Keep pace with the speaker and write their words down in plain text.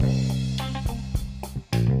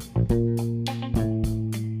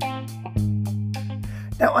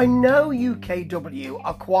Now, I know UKW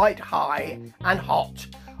are quite high and hot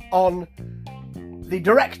on the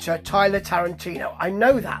director, Tyler Tarantino. I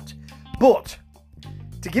know that. But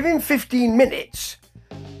to give him 15 minutes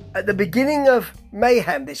at the beginning of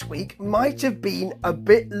Mayhem this week might have been a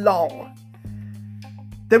bit long.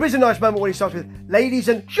 There is a nice moment when he starts with, ladies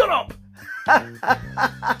and shut up!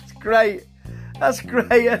 That's great. That's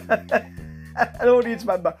great. An audience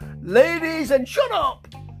member. Ladies and shut up!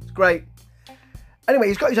 It's great. Anyway,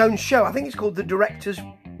 he's got his own show. I think it's called The Director's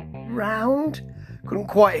Round. Couldn't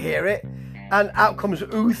quite hear it. And out comes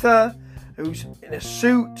Uther, who's in a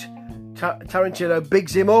suit. Tarantino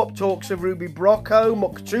bigs him up, talks of Ruby Brocco.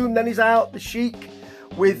 Maktoum then is out, the Sheik,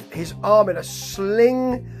 with his arm in a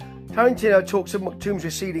sling. Tarantino talks of Maktoum's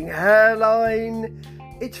receding hairline.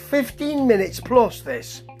 It's 15 minutes plus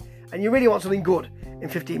this. And you really want something good in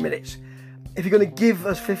 15 minutes. If you're going to give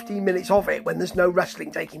us 15 minutes of it when there's no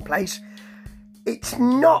wrestling taking place, it's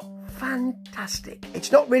not fantastic.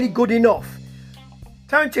 It's not really good enough.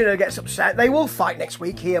 Tarantino gets upset. They will fight next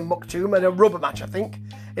week, he and Maktoum, in a rubber match, I think,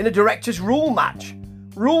 in a director's rules match,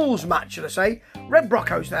 should I say. Red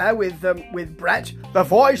Brocco's there with Brett, the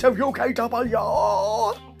voice of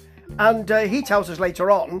UKW. And he tells us later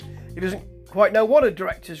on he doesn't quite know what a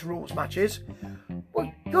director's rules match is.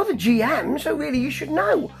 Well, you're the GM, so really you should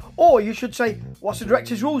know. Or you should say, what's a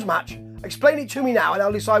director's rules match? Explain it to me now and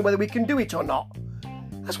I'll decide whether we can do it or not.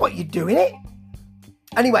 That's what you do, innit?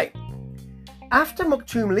 Anyway, after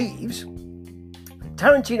Maktoum leaves,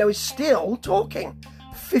 Tarantino is still talking.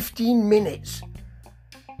 15 minutes.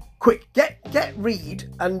 Quick, get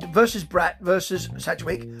Reed and versus Brett versus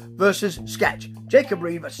Sedgwick versus Sketch. Jacob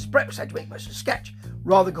Reed versus Brett Sedgwick versus Sketch.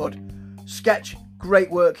 Rather good. Sketch,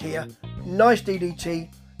 great work here. Nice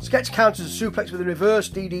DDT. Sketch counters a suplex with a reverse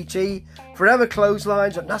DDT. Forever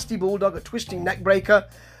clotheslines, a nasty bulldog, a twisting neck breaker.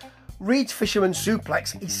 Reed's fisherman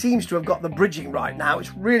suplex, he seems to have got the bridging right now.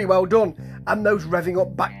 It's really well done. And those revving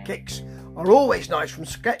up back kicks are always nice from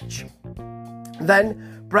Sketch.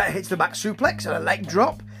 Then Brett hits the back suplex and a leg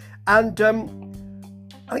drop. And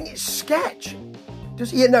I think it's Sketch.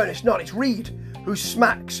 No, it's not. It's Reed who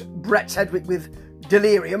smacks Brett Sedgwick with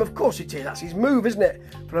delirium. Of course it is. That's his move, isn't it?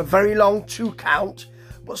 For a very long 2 count.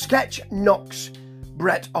 But Sketch knocks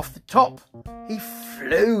Brett off the top. He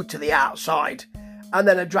flew to the outside. And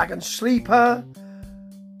then a dragon sleeper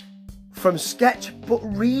from Sketch. But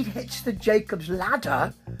Reed hits the Jacob's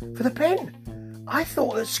ladder for the pin. I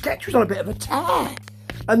thought that Sketch was on a bit of a tear.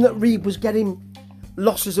 And that Reed was getting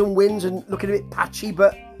losses and wins and looking a bit patchy.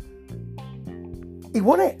 But he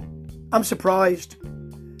won it. I'm surprised.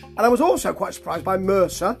 And I was also quite surprised by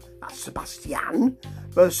Mercer. That's Sebastian.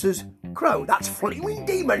 Versus Crow, that's Flaming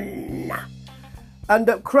Demon.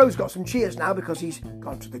 And Crow's got some cheers now because he's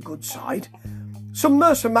gone to the good side. Some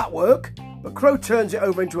Mercer mat work, but Crow turns it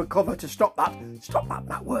over into a cover to stop that. Stop that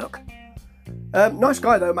mat work. Nice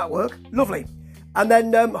guy though, mat work. Lovely. And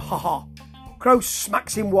then, Crow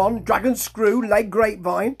smacks him one. Dragon screw, leg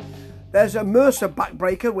grapevine. There's a Mercer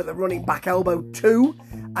backbreaker with a running back elbow 2.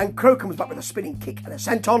 And Crow comes back with a spinning kick and a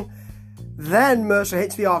senton. Then Mercer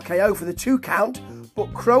hits the RKO for the 2 count.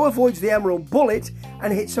 But Crow avoids the Emerald Bullet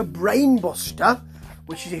and hits a Brainbuster,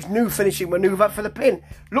 which is his new finishing manoeuvre for the pin.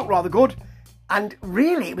 Looked rather good. And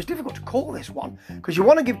really, it was difficult to call this one because you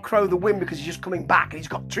want to give Crow the win because he's just coming back and he's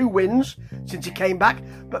got 2 wins since he came back.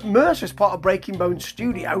 But Mercer's part of Breaking Bones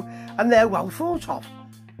Studio and they're well thought of.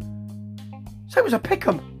 So it was a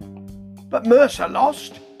pick'em. But Mercer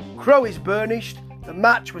lost. Crow is burnished. The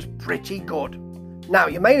match was pretty good. Now,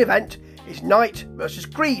 your main event is Knight versus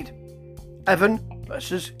Creed. Evan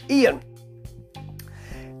versus Ian.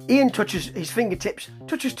 Ian touches his fingertips,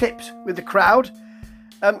 touches tips with the crowd.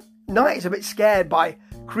 Knight is a bit scared by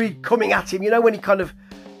Creed coming at him. You know when he kind of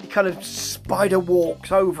spider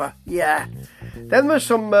walks over. Yeah. Then there's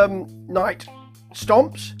some Knight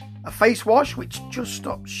stomps, a face wash, which just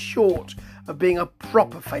stops short of being a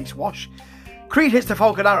proper face wash. Creed hits the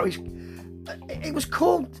Falcon Arrow. It was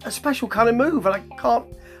called a special kind of move, and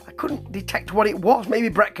I couldn't detect what it was. Maybe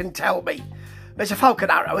Brett can tell me. But it's a Falcon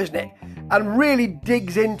Arrow, isn't it? And really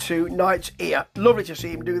digs into Knight's ear. Lovely to see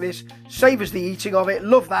him do this. Savours the eating of it.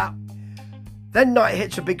 Love that. Then Knight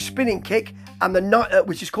hits a big spinning kick, and the Knight,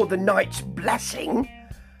 which is called the Knight's Blessing.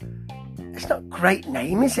 It's not a great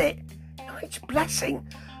name, is it? Knight's Blessing.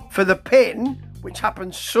 For the pin, which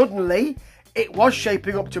happened suddenly. It was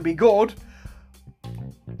shaping up to be good.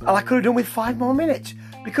 And I could have done with 5 more minutes.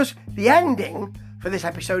 Because the ending for this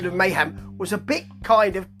episode of Mayhem was a bit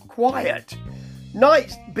kind of quiet.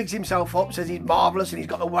 Knight bigs himself up, says he's marvellous and he's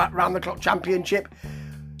got the round-the-clock championship.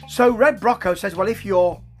 So Red Brocco says, well, if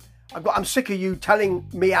you're I'm sick of you telling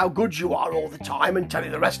me how good you are all the time and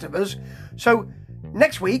telling the rest of us. So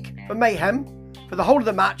next week for Mayhem, for the whole of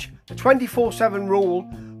the match, the 24/7 rule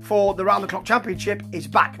for the Round the Clock Championship is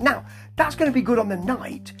back. Now, that's going to be good on the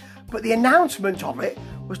night, but the announcement of it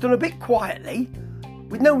was done a bit quietly,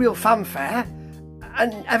 with no real fanfare,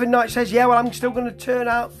 and Evan Knight says, yeah, well, I'm still going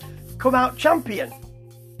to come out champion.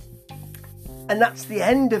 And that's the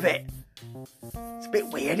end of it. It's a bit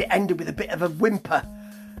weird, it ended with a bit of a whimper.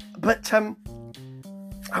 But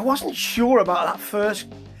I wasn't sure about that first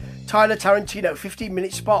Tyler Tarantino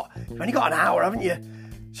 15-minute spot. You've only got an hour, haven't you?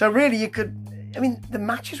 So really you could, the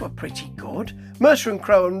matches were pretty good. Mercer and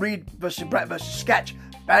Crow and Reed versus Brett versus Sketch,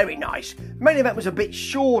 very nice. The main event was a bit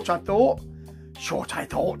short, I thought.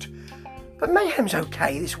 But Mayhem's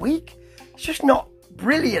okay this week. It's just not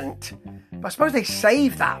brilliant. But I suppose they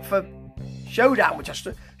saved that for Showdown, which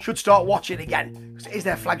I should start watching again, because it is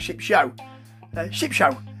their flagship show. Ship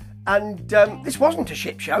show. And this wasn't a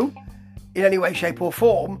ship show in any way, shape or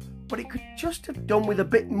form, but it could just have done with a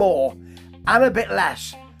bit more and a bit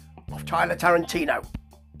less of Tyler Tarantino.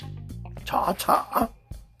 Ta-ta.